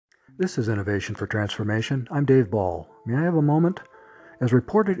This is Innovation for Transformation. I'm Dave Ball. May I have a moment? As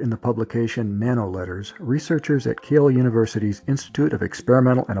reported in the publication Nanoletters, researchers at Kiel University's Institute of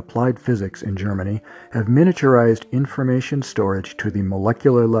Experimental and Applied Physics in Germany have miniaturized information storage to the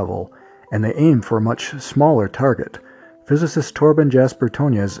molecular level, and they aim for a much smaller target. Physicist Torben Jasper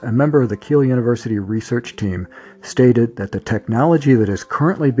Tonjes, a member of the Kiel University research team, stated that the technology that is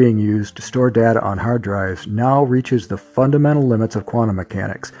currently being used to store data on hard drives now reaches the fundamental limits of quantum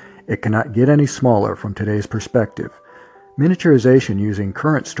mechanics. It cannot get any smaller from today's perspective. Miniaturization using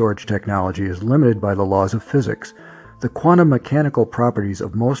current storage technology is limited by the laws of physics. The quantum mechanical properties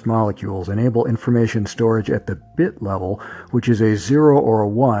of most molecules enable information storage at the bit level, which is a 0 or a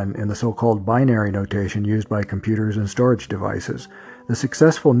 1 in the so-called binary notation used by computers and storage devices. The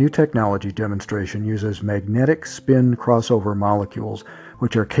successful new technology demonstration uses magnetic spin crossover molecules,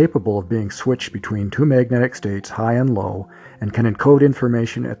 which are capable of being switched between two magnetic states, high and low, and can encode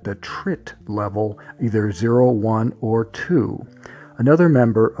information at the trit level, either 0, 1, or 2. Another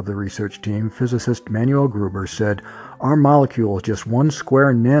member of the research team, physicist Manuel Gruber, said, "Our molecule is just 1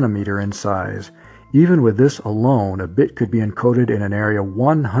 square nanometer in size. Even with this alone, a bit could be encoded in an area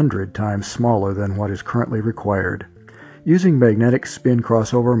 100 times smaller than what is currently required." Using magnetic spin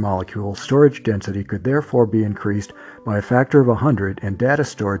crossover molecules, storage density could therefore be increased by a factor of 100, and data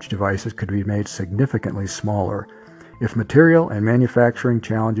storage devices could be made significantly smaller. If material and manufacturing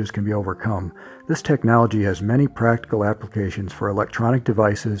challenges can be overcome, this technology has many practical applications for electronic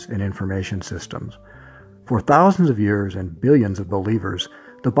devices and information systems. For thousands of years and billions of believers,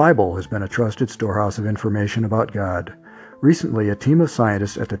 the Bible has been a trusted storehouse of information about God. Recently, a team of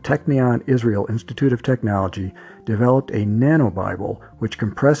scientists at the Technion Israel Institute of Technology developed a nanoBible, which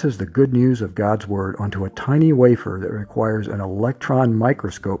compresses the good news of God's Word onto a tiny wafer that requires an electron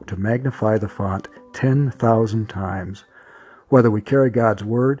microscope to magnify the font 10,000 times. Whether we carry God's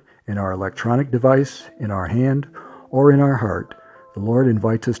Word in our electronic device, in our hand, or in our heart, the Lord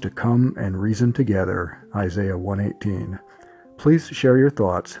invites us to come and reason together, Isaiah 1:18. Please share your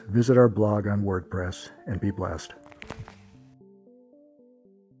thoughts, visit our blog on WordPress, and be blessed.